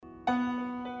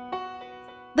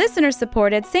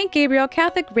Listener-supported St. Gabriel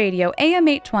Catholic Radio AM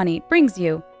 820 brings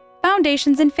you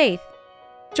Foundations in Faith.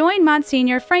 Join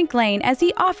Monsignor Frank Lane as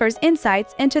he offers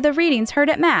insights into the readings heard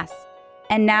at Mass.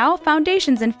 And now,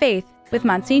 Foundations in Faith with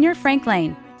Monsignor Frank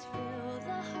Lane.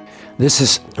 This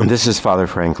is Father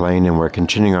Frank Lane, and we're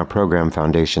continuing our program,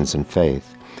 Foundations in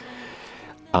Faith.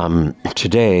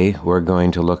 Today, we're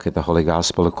going to look at the Holy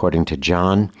Gospel according to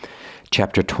John,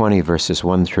 chapter 20, verses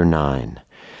 1 through 9.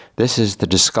 This is the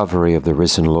discovery of the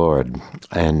risen Lord,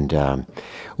 and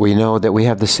we know that we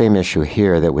have the same issue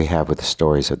here that we have with the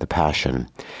stories of the Passion,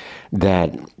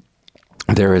 that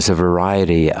there is a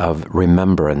variety of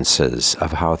remembrances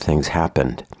of how things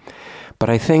happened. But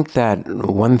I think that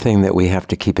one thing that we have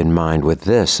to keep in mind with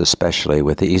this, especially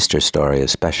with the Easter story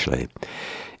especially,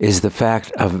 is the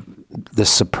fact of the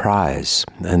surprise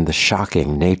and the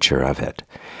shocking nature of it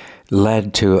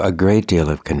led to a great deal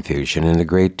of confusion and a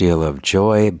great deal of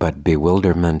joy, but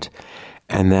bewilderment,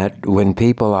 and that when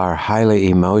people are highly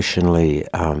emotionally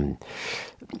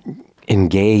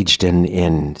engaged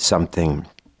in something,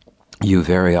 you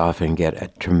very often get a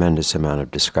tremendous amount of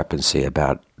discrepancy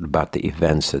about the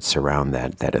events that surround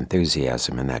that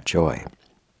enthusiasm and that joy.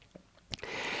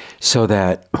 So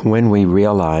that when we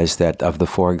realize that of the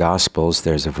four Gospels,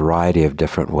 there's a variety of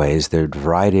different ways. There are a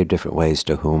variety of different ways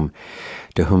to whom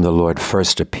the Lord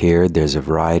first appeared. There's a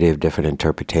variety of different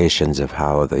interpretations of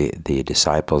how the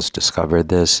disciples discovered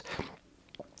this.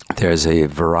 There's a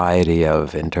variety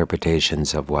of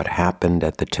interpretations of what happened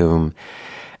at the tomb,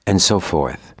 and so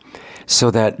forth.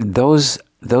 So that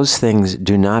those things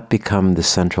do not become the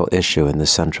central issue and the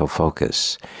central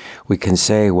focus. We can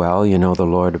say, well, the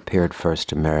Lord appeared first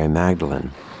to Mary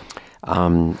Magdalene.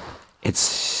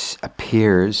 It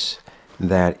appears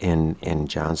that in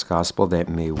John's Gospel that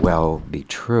may well be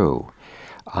true.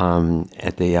 On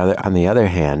the other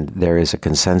hand, there is a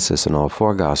consensus in all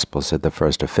four Gospels that the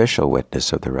first official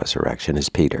witness of the resurrection is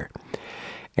Peter.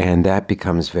 And that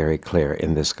becomes very clear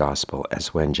in this Gospel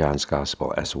as well, in John's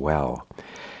Gospel as well.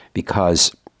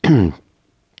 Because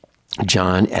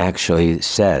John actually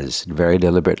says very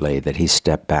deliberately that he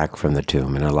stepped back from the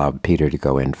tomb and allowed Peter to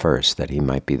go in first, that he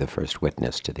might be the first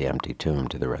witness to the empty tomb,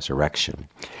 to the resurrection.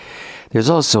 There's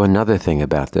also another thing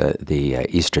about the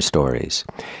Easter stories.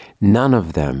 None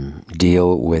of them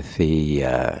deal with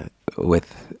the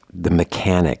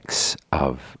mechanics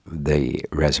of the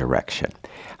resurrection.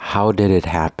 How did it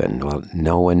happen? Well,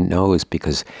 no one knows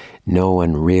because no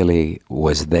one really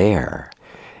was there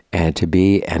and to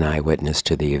be an eyewitness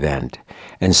to the event.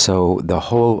 And so the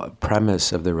whole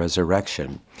premise of the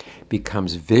resurrection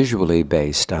becomes visually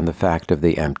based on the fact of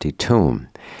the empty tomb.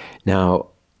 Now,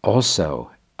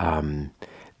 also,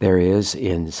 there is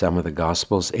in some of the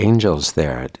Gospels angels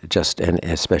there, and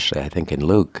especially I think in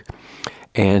Luke,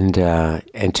 and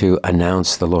to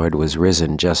announce the Lord was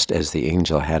risen, just as the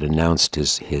angel had announced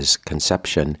his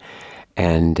conception,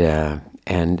 and the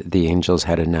angels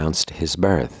had announced his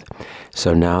birth.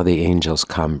 So now the angels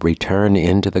return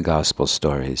into the Gospel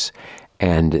stories,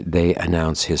 and they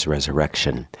announce his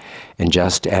resurrection. And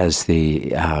just as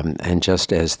the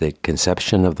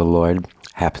conception of the Lord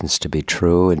happens to be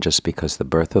true, and just because the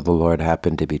birth of the Lord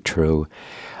happened to be true,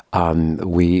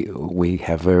 we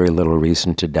have very little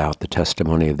reason to doubt the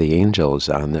testimony of the angels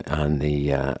on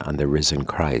the risen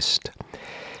Christ.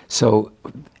 So,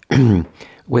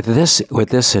 with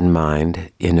this in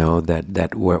mind,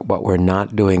 that what we're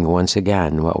not doing once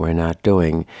again, what we're not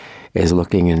doing is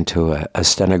looking into a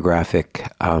stenographic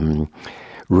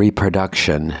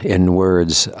reproduction in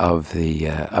words of the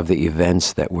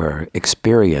events that were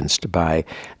experienced by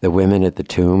the women at the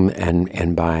tomb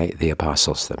and by the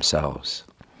apostles themselves.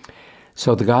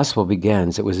 So the Gospel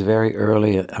begins. It was very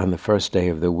early on the first day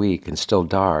of the week and still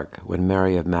dark when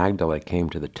Mary of Magdala came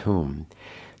to the tomb.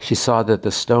 She saw that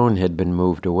the stone had been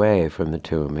moved away from the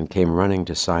tomb and came running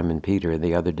to Simon Peter and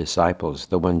the other disciples,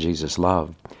 the one Jesus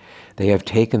loved. "They have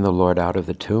taken the Lord out of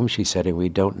the tomb," she said, "and we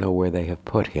don't know where they have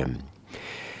put him."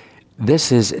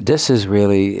 This is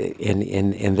really,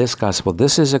 in this Gospel,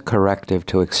 this is a corrective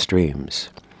to extremes.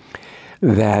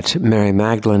 That Mary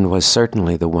Magdalene was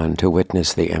certainly the one to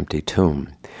witness the empty tomb.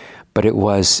 But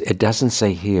it doesn't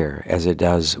say here, as it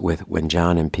does when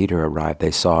John and Peter arrived,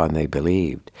 they saw and they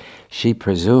believed. She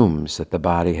presumes that the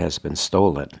body has been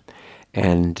stolen.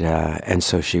 And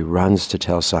so she runs to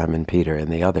tell Simon Peter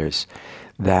and the others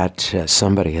that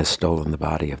somebody has stolen the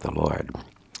body of the Lord.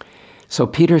 So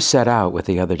Peter set out with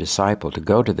the other disciple to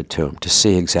go to the tomb to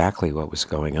see exactly what was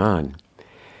going on.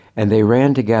 And they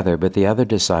ran together, but the other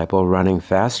disciple, running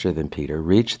faster than Peter,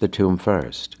 reached the tomb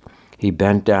first. He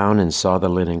bent down and saw the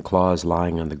linen cloths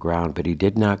lying on the ground, but he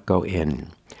did not go in.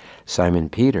 Simon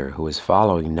Peter, who was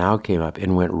following, now came up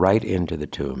and went right into the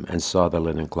tomb and saw the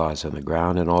linen cloths on the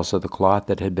ground and also the cloth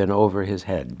that had been over his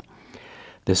head.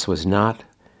 This was not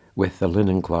with the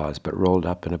linen cloths, but rolled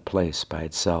up in a place by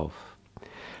itself.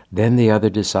 Then the other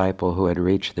disciple who had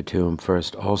reached the tomb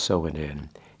first also went in.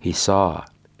 He saw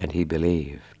and he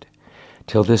believed.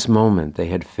 Till this moment they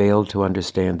had failed to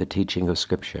understand the teaching of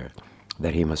Scripture,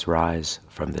 that he must rise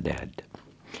from the dead.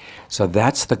 So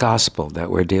that's the gospel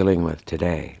that we're dealing with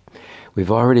today. We've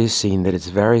already seen that it's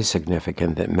very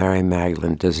significant that Mary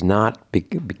Magdalene does not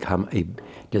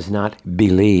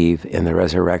believe in the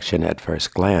resurrection at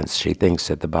first glance. She thinks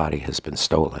that the body has been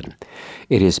stolen.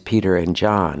 It is Peter and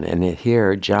John, and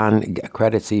here John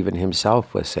credits even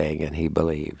himself with saying, and he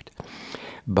believed.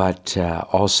 But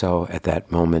also at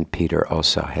that moment, Peter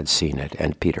also had seen it,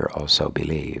 and Peter also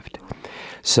believed.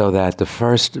 So that the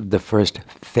first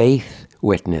faith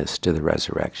witness to the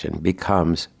resurrection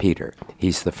becomes Peter.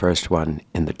 He's the first one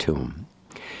in the tomb.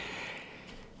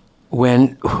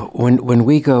 When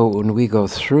we go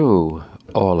through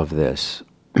all of this,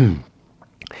 and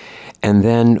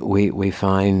then we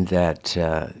find that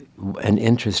an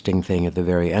interesting thing at the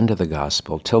very end of the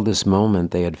gospel, till this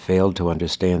moment they had failed to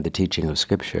understand the teaching of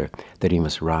Scripture, that he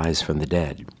must rise from the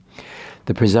dead.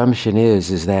 The presumption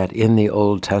is that in the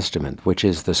Old Testament, which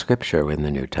is the Scripture in the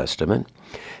New Testament,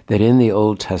 that in the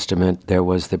Old Testament there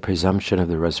was the presumption of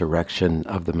the resurrection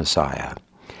of the Messiah.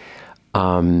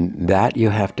 That you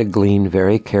have to glean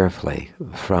very carefully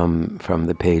from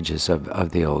the pages of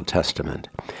the Old Testament.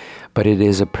 But it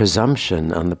is a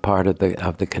presumption on the part of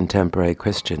the contemporary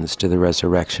Christians to the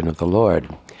resurrection of the Lord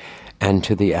and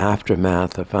to the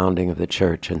aftermath of founding of the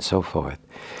church and so forth,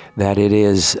 that it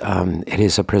is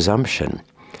a presumption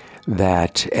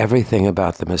that everything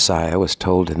about the Messiah was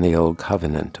told in the Old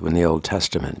Covenant, in the Old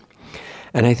Testament.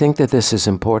 And I think that this is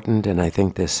important, and I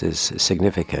think this is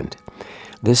significant.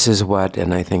 This is what,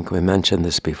 and I think we mentioned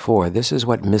this before, this is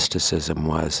what mysticism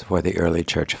was for the early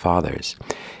church fathers.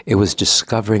 It was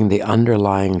discovering the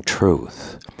underlying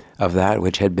truth of that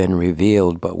which had been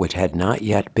revealed but which had not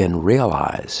yet been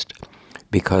realized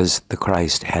because the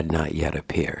Christ had not yet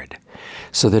appeared.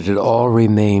 So that it all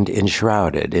remained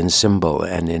enshrouded in symbol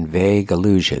and in vague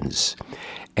allusions.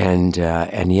 And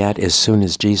yet, as soon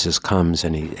as Jesus comes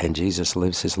and Jesus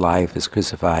lives his life, is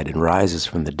crucified and rises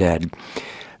from the dead,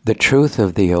 the truth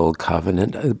of the Old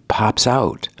Covenant pops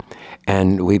out,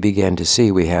 and we begin to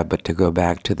see we have but to go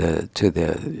back to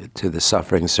the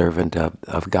suffering servant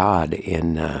of God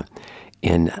in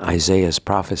Isaiah's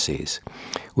prophecies.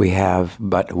 We have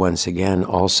but once again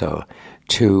also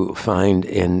to find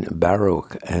in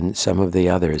Baruch and some of the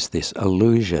others this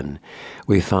allusion.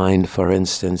 We find, for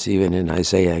instance, even in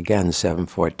Isaiah again,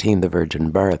 7:14, the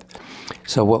virgin birth.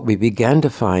 So what we began to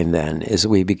find then is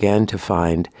we began to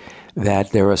find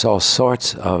that there was all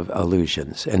sorts of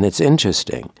allusions. And it's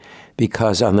interesting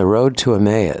because on the road to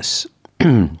Emmaus,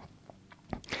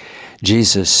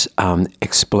 Jesus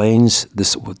explains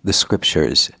the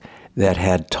Scriptures that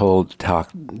had told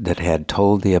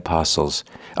the apostles,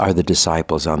 or the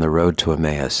disciples on the road to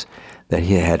Emmaus, that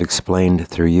he had explained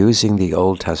through using the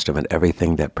Old Testament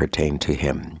everything that pertained to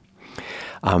him.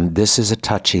 This is a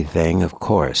touchy thing, of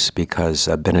course, because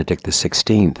Benedict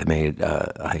XVI made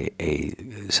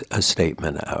a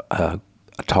statement, a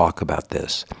talk about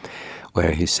this,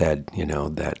 where he said,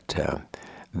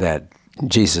 that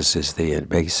Jesus is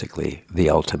basically the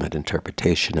ultimate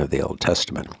interpretation of the Old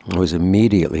Testament. He was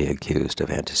immediately accused of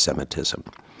anti-Semitism,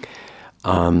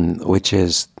 which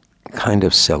is kind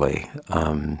of silly,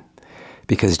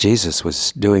 because Jesus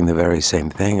was doing the very same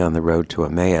thing on the road to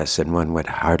Emmaus, and one would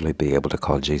hardly be able to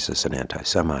call Jesus an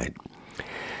anti-Semite.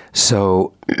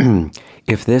 So,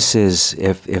 if this is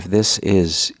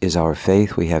our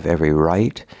faith, we have every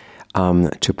right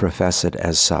to profess it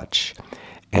as such.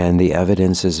 And the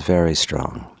evidence is very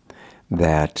strong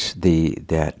that the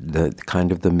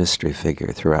kind of the mystery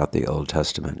figure throughout the Old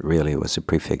Testament really was a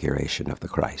prefiguration of the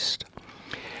Christ.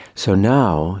 So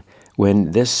now,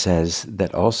 when this says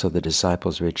that also the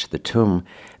disciples reached the tomb,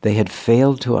 they had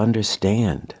failed to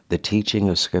understand the teaching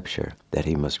of Scripture that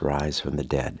he must rise from the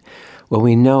dead. Well,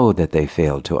 we know that they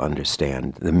failed to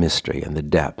understand the mystery and the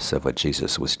depths of what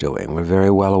Jesus was doing. We're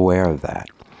very well aware of that.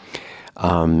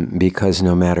 Because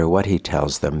no matter what he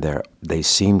tells them, they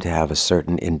seem to have a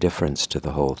certain indifference to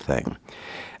the whole thing.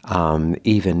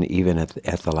 Even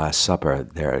at the Last Supper,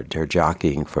 they're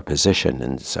jockeying for position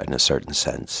in a certain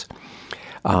sense.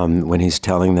 When he's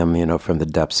telling them, from the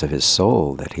depths of his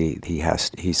soul that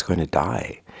he's going to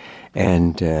die,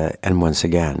 and once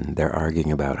again they're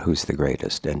arguing about who's the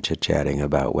greatest and chit-chatting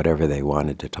about whatever they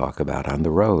wanted to talk about on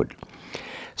the road.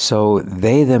 So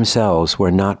they themselves were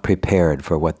not prepared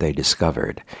for what they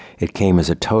discovered. It came as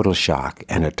a total shock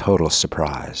and a total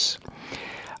surprise.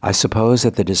 I suppose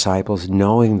that the disciples,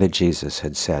 knowing that Jesus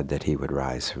had said that he would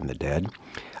rise from the dead,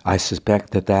 I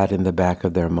suspect that that in the back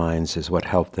of their minds is what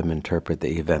helped them interpret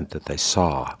the event that they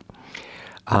saw.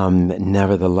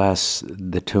 Nevertheless,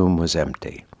 the tomb was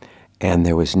empty, and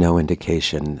there was no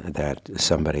indication that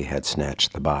somebody had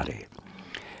snatched the body.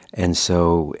 And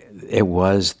so it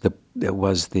was the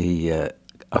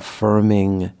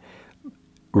affirming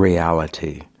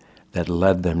reality that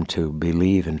led them to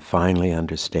believe and finally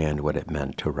understand what it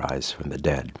meant to rise from the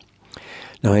dead.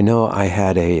 Now, I know I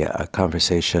had a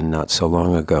conversation not so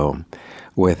long ago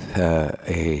with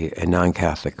a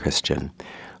non-Catholic Christian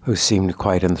who seemed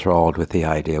quite enthralled with the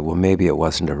idea, well, maybe it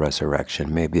wasn't a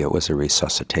resurrection, maybe it was a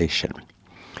resuscitation.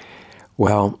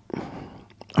 Well,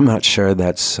 I'm not sure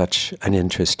that's such an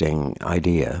interesting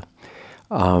idea,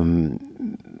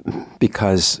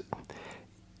 because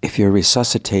if you're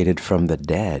resuscitated from the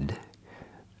dead,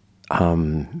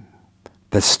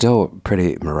 that's still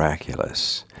pretty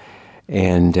miraculous.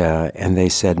 And they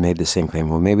made the same claim,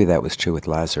 well, maybe that was true with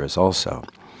Lazarus also.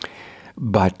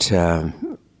 But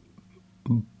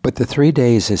the 3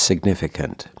 days is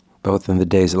significant. Both in the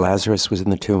days, Lazarus was in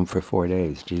the tomb for 4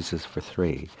 days, Jesus for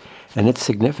 3. And it's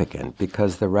significant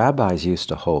because the rabbis used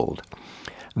to hold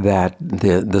that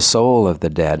the soul of the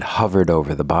dead hovered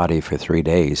over the body for 3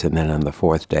 days, and then on the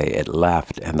 4th day it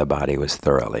left and the body was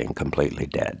thoroughly and completely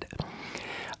dead.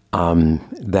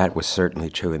 That was certainly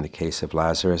true in the case of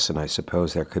Lazarus, and I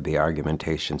suppose there could be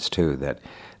argumentations too that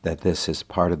this is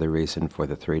part of the reason for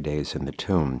the 3 days in the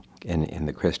tomb in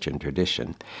the Christian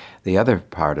tradition. The other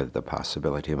part of the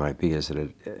possibility might be is that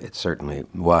it certainly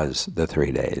was the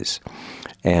 3 days,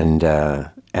 and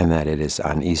that it is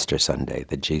on Easter Sunday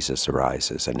that Jesus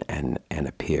arises and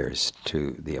appears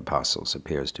to the apostles,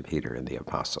 appears to Peter and the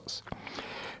apostles.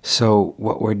 So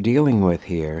what we're dealing with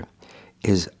here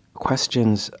is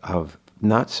questions of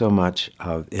not so much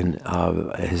of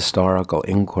a historical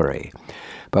inquiry,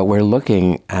 but we're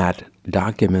looking at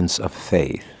documents of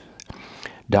faith,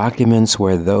 documents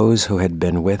where those who had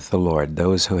been with the Lord,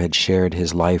 those who had shared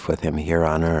his life with him here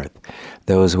on earth,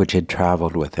 those which had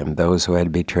traveled with him, those who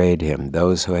had betrayed him,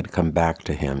 those who had come back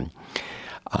to him,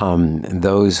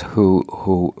 those who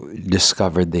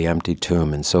discovered the empty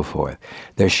tomb and so forth.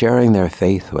 They're sharing their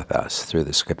faith with us through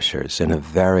the scriptures in a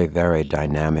very, very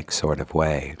dynamic sort of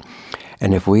way.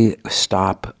 And if we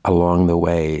stop along the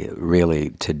way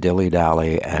really to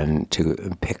dilly-dally and to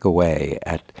pick away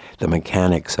at the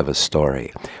mechanics of a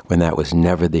story, when that was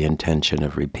never the intention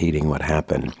of repeating what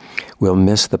happened, we'll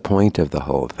miss the point of the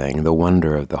whole thing, the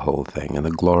wonder of the whole thing, and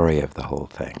the glory of the whole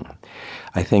thing.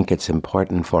 I think it's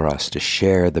important for us to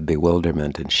share the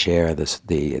bewilderment and share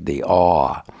the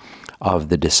awe of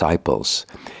the disciples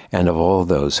and of all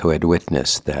those who had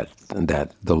witnessed that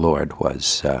the Lord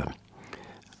was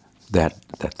that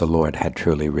the Lord had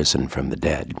truly risen from the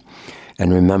dead.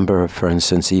 And remember, for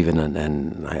instance, even,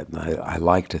 and I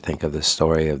like to think of the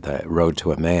story of the road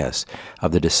to Emmaus,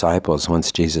 of the disciples,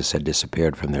 once Jesus had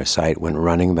disappeared from their sight, went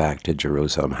running back to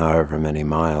Jerusalem, however many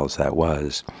miles that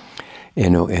was,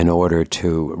 in order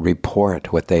to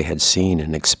report what they had seen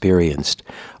and experienced,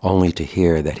 only to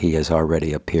hear that he has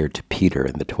already appeared to Peter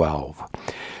and the 12.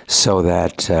 So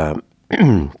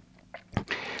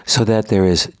that there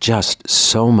is just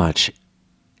so much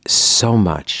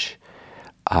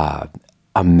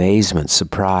amazement,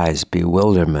 surprise,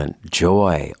 bewilderment,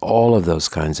 joy, all of those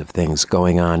kinds of things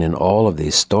going on in all of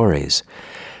these stories,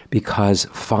 because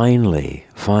finally,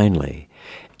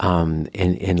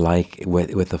 in like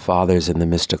with the fathers in the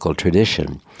mystical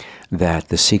tradition, that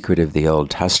the secret of the Old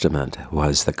Testament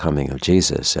was the coming of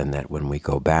Jesus, and that when we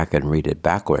go back and read it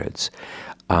backwards,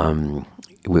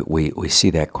 we see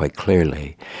that quite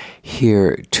clearly.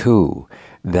 Here too,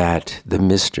 that the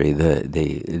mystery,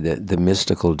 the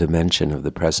mystical dimension of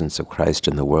the presence of Christ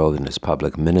in the world in his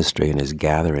public ministry and his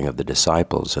gathering of the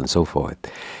disciples and so forth,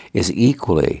 is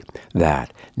equally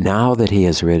that now that he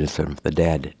has risen from the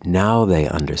dead, now they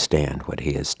understand what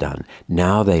he has done.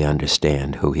 Now they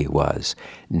understand who he was.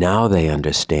 Now they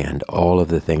understand all of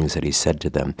the things that he said to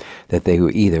them that they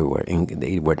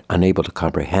were unable to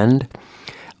comprehend,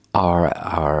 or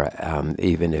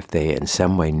even if they in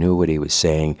some way knew what he was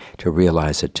saying, to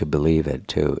realize it, to believe it,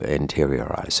 to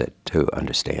interiorize it, to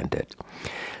understand it.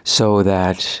 So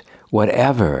that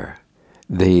whatever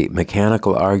the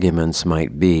mechanical arguments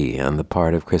might be on the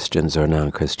part of Christians or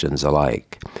non-Christians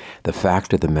alike, the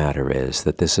fact of the matter is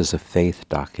that this is a faith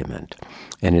document,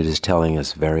 and it is telling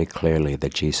us very clearly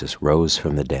that Jesus rose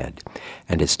from the dead,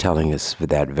 and it's telling us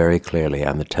that very clearly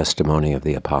on the testimony of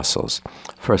the apostles,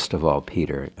 first of all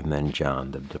Peter, and then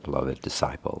John, the beloved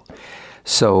disciple.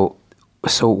 So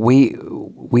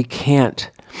we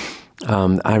can't.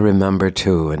 I remember,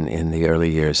 too, in the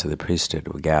early years of the priesthood,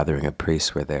 a gathering of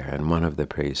priests were there, and one of the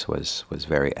priests was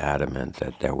very adamant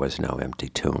that there was no empty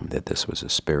tomb, that this was a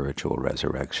spiritual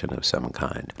resurrection of some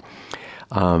kind.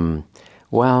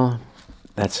 Well,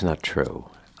 that's not true,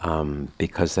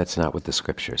 because that's not what the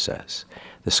Scripture says.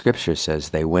 The Scripture says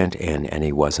they went in and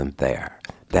he wasn't there.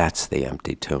 That's the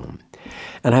empty tomb.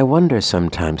 And I wonder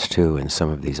sometimes, too, in some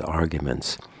of these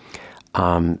arguments,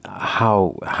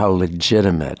 how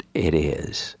legitimate it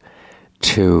is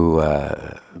to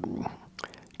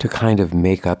kind of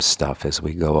make up stuff as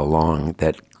we go along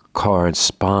that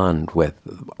correspond with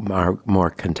our more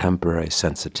contemporary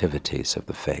sensitivities of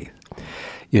the faith.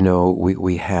 You know,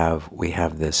 we have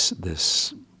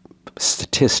this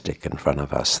statistic in front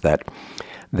of us that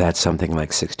something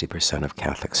like 60% of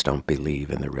Catholics don't believe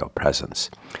in the real presence.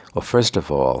 Well, first of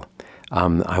all,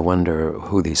 I wonder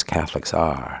who these Catholics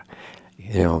are.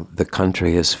 You know, the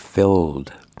country is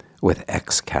filled with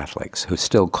ex-Catholics who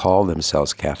still call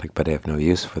themselves Catholic but have no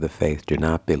use for the faith, do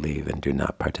not believe and do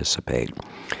not participate.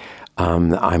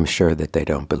 I'm sure that they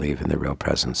don't believe in the real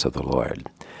presence of the Lord.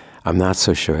 I'm not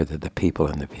so sure that the people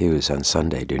in the pews on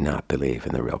Sunday do not believe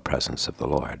in the real presence of the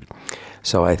Lord.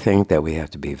 So I think that we have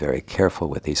to be very careful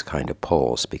with these kind of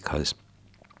polls, because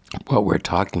what we're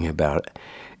talking about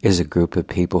is a group of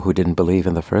people who didn't believe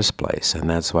in the first place, and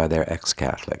that's why they're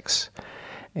ex-Catholics.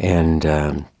 And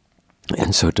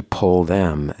so to poll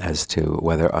them as to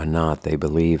whether or not they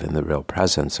believe in the real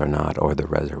presence or not, or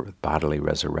the bodily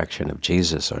resurrection of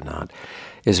Jesus or not,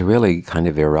 is really kind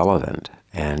of irrelevant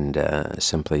and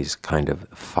simply kind of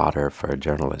fodder for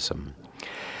journalism.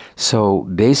 So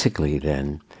basically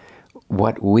then,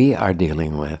 what we are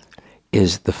dealing with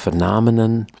is the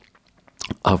phenomenon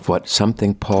of what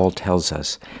something Paul tells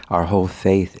us, our whole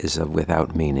faith is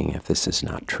without meaning if this is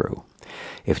not true.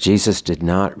 If Jesus did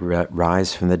not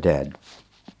rise from the dead,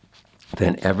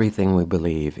 then everything we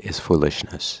believe is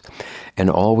foolishness. And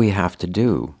all we have to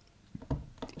do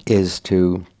is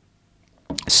to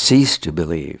cease to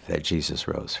believe that Jesus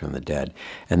rose from the dead,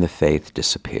 and the faith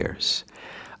disappears.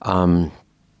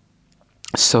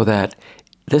 So that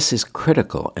this is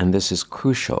critical and this is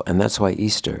crucial, and that's why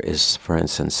Easter is, for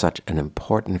instance, such an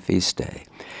important feast day,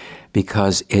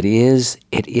 because it is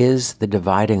the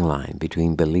dividing line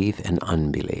between belief and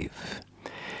unbelief.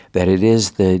 That it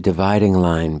is the dividing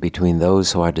line between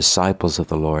those who are disciples of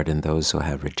the Lord and those who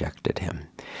have rejected him.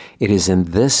 It is in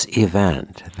this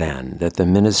event, then, that the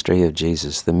ministry of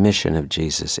Jesus, the mission of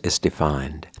Jesus, is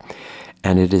defined.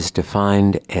 And it is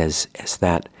defined as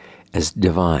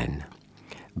divine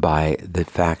by the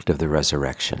fact of the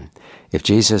resurrection. If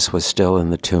Jesus was still in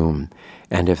the tomb,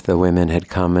 and if the women had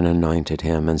come and anointed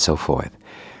him and so forth,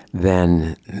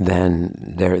 then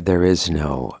there is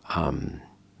no,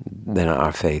 then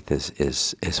our faith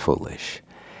is foolish.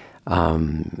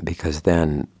 Because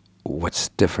then what's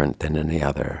different than any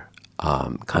other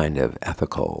kind of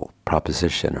ethical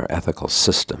proposition or ethical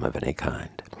system of any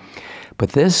kind? But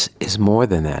this is more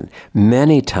than that.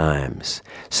 Many times,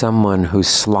 someone who's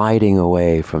sliding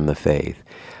away from the faith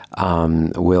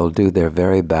will do their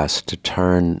very best to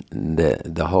turn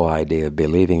the whole idea of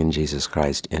believing in Jesus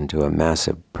Christ into a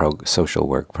massive social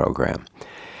work program.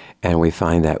 And we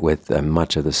find that with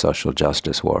much of the social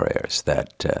justice warriors,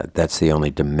 that's the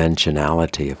only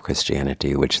dimensionality of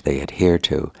Christianity which they adhere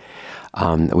to,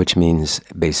 which means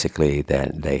basically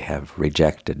that they have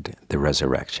rejected the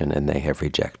resurrection and they have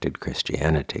rejected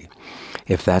Christianity.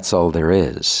 If that's all there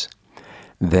is,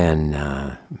 then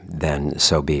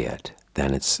so be it.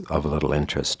 Then it's of little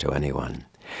interest to anyone.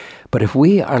 But if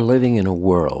we are living in a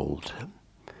world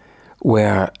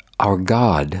where our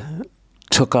God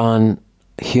took on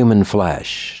human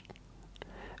flesh,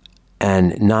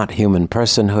 and not human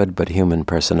personhood, but human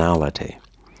personality,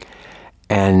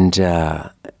 and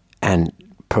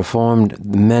performed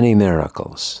many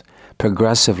miracles,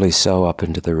 progressively so up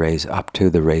to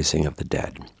the raising of the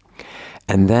dead,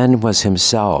 and then was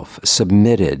himself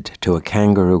submitted to a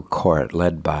kangaroo court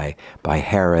led by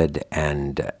Herod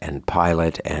and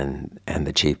Pilate and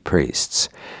the chief priests.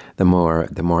 The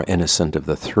more innocent of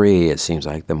the three, it seems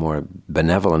like the more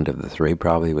benevolent of the three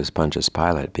probably was Pontius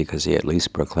Pilate, because he at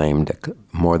least proclaimed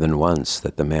more than once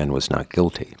that the man was not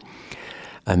guilty.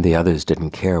 And the others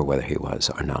didn't care whether he was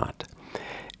or not.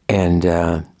 And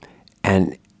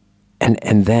and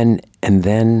then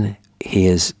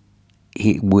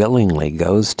he willingly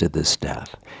goes to this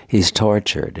death. He's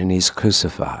tortured and he's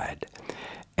crucified,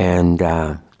 and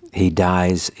he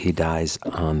dies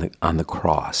on the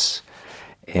cross,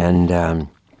 and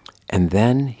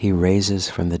then he raises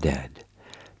from the dead.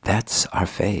 That's our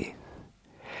faith.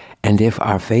 And if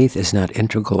our faith is not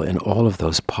integral in all of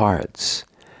those parts,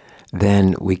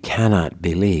 then we cannot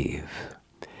believe.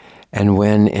 And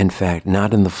when, in fact,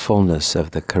 not in the fullness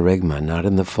of the kerygma, not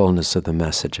in the fullness of the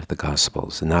message of the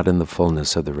Gospels, not in the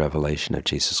fullness of the revelation of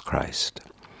Jesus Christ.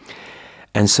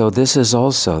 And so this is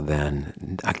also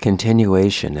then a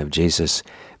continuation of Jesus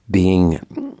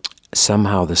being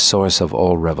somehow the source of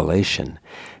all revelation,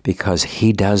 because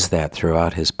he does that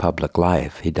throughout his public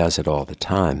life. He does it all the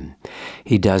time.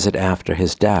 He does it after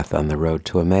his death on the road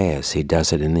to Emmaus. He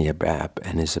does it in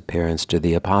his appearance to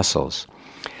the apostles.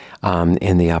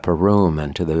 In the upper room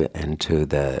and to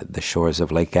the shores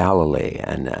of Lake Galilee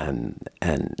and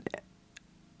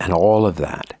all of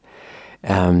that.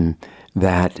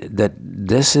 That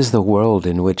this is the world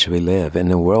in which we live,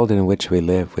 and the world in which we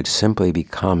live, which simply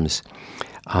becomes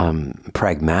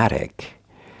pragmatic.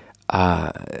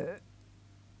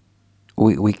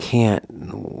 We can't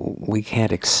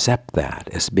accept that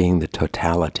as being the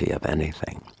totality of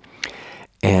anything.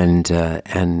 And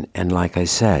like I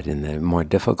said, in the more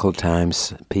difficult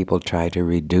times, people try to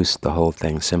reduce the whole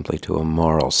thing simply to a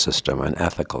moral system, an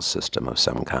ethical system of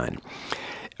some kind.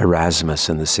 Erasmus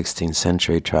in the 16th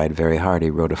century tried very hard.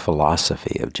 He wrote a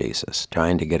philosophy of Jesus,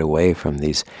 trying to get away from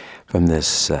this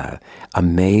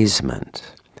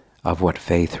amazement of what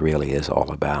faith really is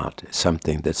all about.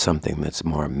 Something that's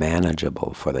more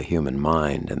manageable for the human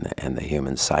mind and the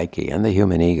human psyche and the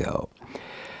human ego.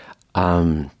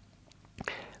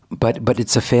 But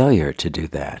it's a failure to do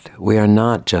that. We are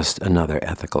not just another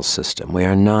ethical system. We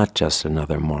are not just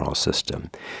another moral system.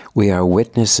 We are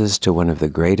witnesses to one of the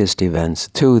greatest events,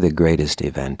 to the greatest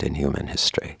event in human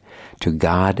history, to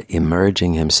God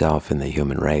emerging himself in the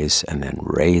human race and then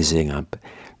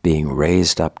being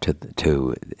raised up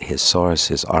to his source,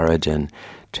 his origin,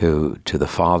 to the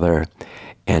Father,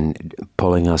 and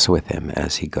pulling us with him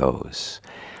as he goes.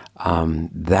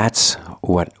 That's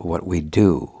what we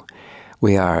do.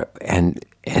 We are, and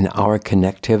our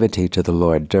connectivity to the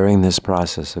Lord during this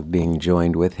process of being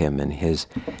joined with him in his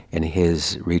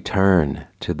return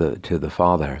to the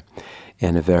Father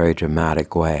in a very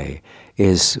dramatic way,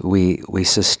 is we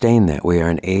sustain that. We are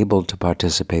enabled to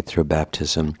participate through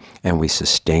baptism, and we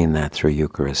sustain that through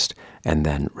Eucharist and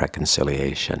then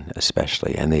reconciliation,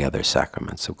 especially, and the other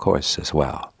sacraments, of course, as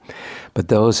well. But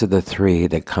those are the three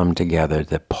that come together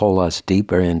that pull us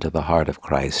deeper into the heart of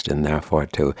Christ, and therefore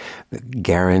to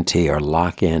guarantee or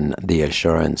lock in the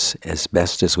assurance as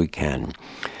best as we can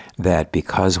that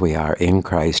because we are in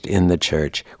Christ, in the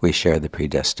church, we share the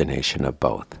predestination of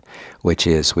both, which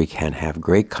is we can have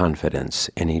great confidence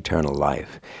in eternal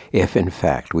life if, in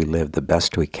fact, we live the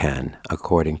best we can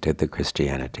according to the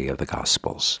Christianity of the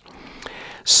Gospels.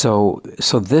 So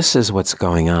this is what's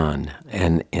going on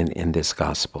in this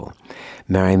gospel.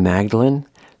 Mary Magdalene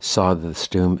saw the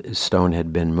stone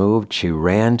had been moved. She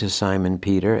ran to Simon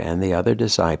Peter and the other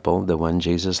disciple, the one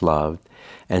Jesus loved,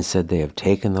 and said, "They have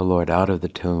taken the Lord out of the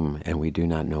tomb, and we do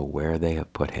not know where they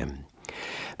have put him."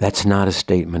 That's not a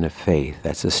statement of faith.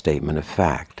 That's a statement of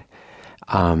fact.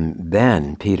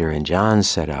 Then Peter and John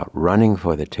set out running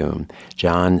for the tomb.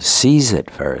 John sees it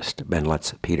first and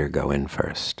lets Peter go in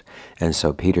first. And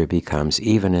so Peter becomes,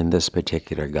 even in this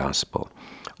particular gospel,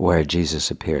 where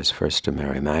Jesus appears first to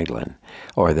Mary Magdalene,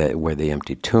 or where the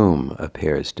empty tomb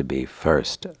appears to be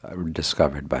first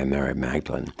discovered by Mary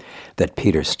Magdalene, that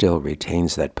Peter still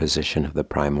retains that position of the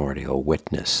primordial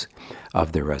witness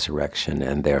of the resurrection,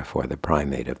 and therefore the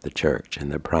primate of the church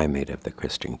and the primate of the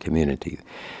Christian community.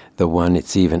 The one,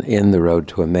 it's even in the road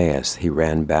to Emmaus, he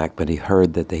ran back, but he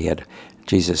heard that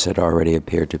Jesus had already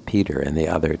appeared to Peter and the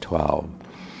other 12.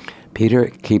 Peter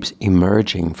keeps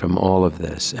emerging from all of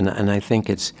this, and I think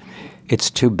it's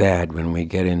too bad when we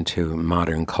get into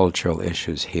modern cultural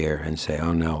issues here and say,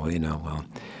 oh no, well,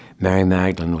 Mary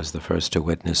Magdalene was the first to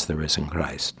witness the risen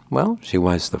Christ. Well, she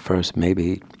was the first,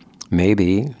 maybe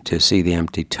to see the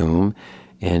empty tomb.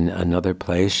 In another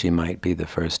place, she might be the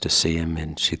first to see him,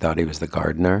 and she thought he was the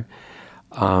gardener.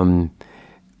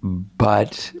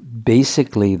 But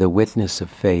basically, the witness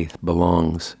of faith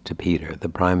belongs to Peter. The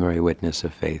primary witness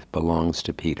of faith belongs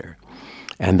to Peter.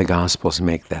 And the Gospels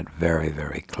make that very,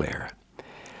 very clear.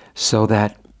 So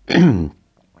that in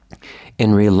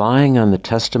relying on the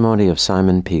testimony of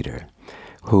Simon Peter,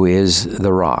 who is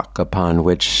the rock upon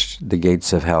which the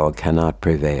gates of hell cannot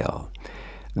prevail,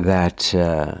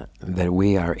 that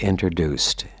we are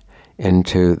introduced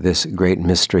into this great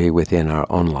mystery within our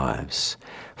own lives.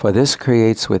 For this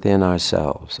creates within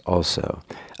ourselves also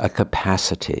a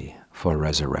capacity for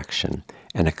resurrection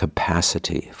and a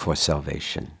capacity for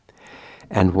salvation.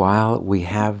 And while we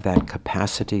have that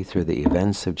capacity through the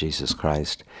events of Jesus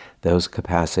Christ, those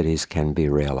capacities can be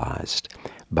realized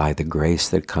by the grace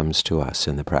that comes to us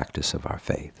in the practice of our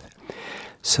faith.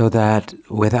 So that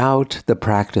without the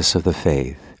practice of the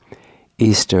faith,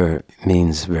 Easter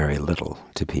means very little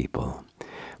to people.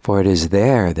 For it is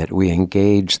there that we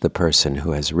engage the person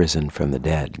who has risen from the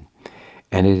dead.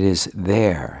 And it is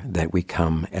there that we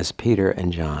come, as Peter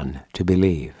and John, to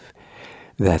believe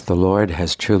that the Lord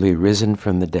has truly risen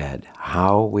from the dead.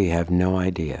 How, we have no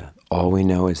idea. All we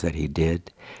know is that he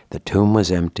did. The tomb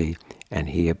was empty, and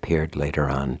he appeared later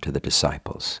on to the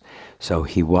disciples. So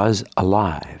he was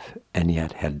alive and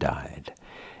yet had died.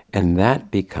 And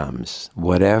that becomes,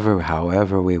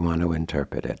 however we want to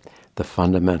interpret it, the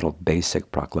fundamental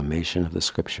basic proclamation of the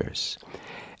Scriptures.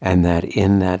 And that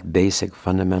in that basic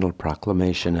fundamental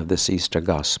proclamation of this Easter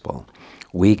gospel,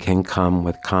 we can come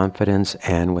with confidence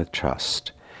and with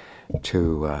trust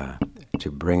to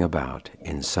bring about,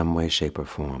 in some way, shape, or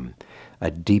form,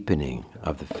 a deepening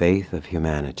of the faith of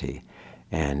humanity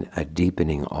and a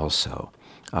deepening also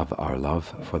of our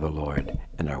love for the Lord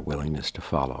and our willingness to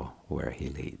follow where he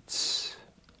leads.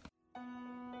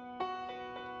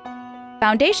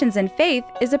 Foundations in Faith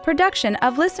is a production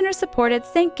of listener-supported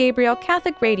St. Gabriel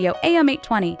Catholic Radio AM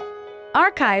 820.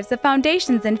 Archives of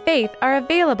Foundations in Faith are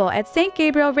available at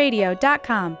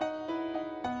stgabrielradio.com.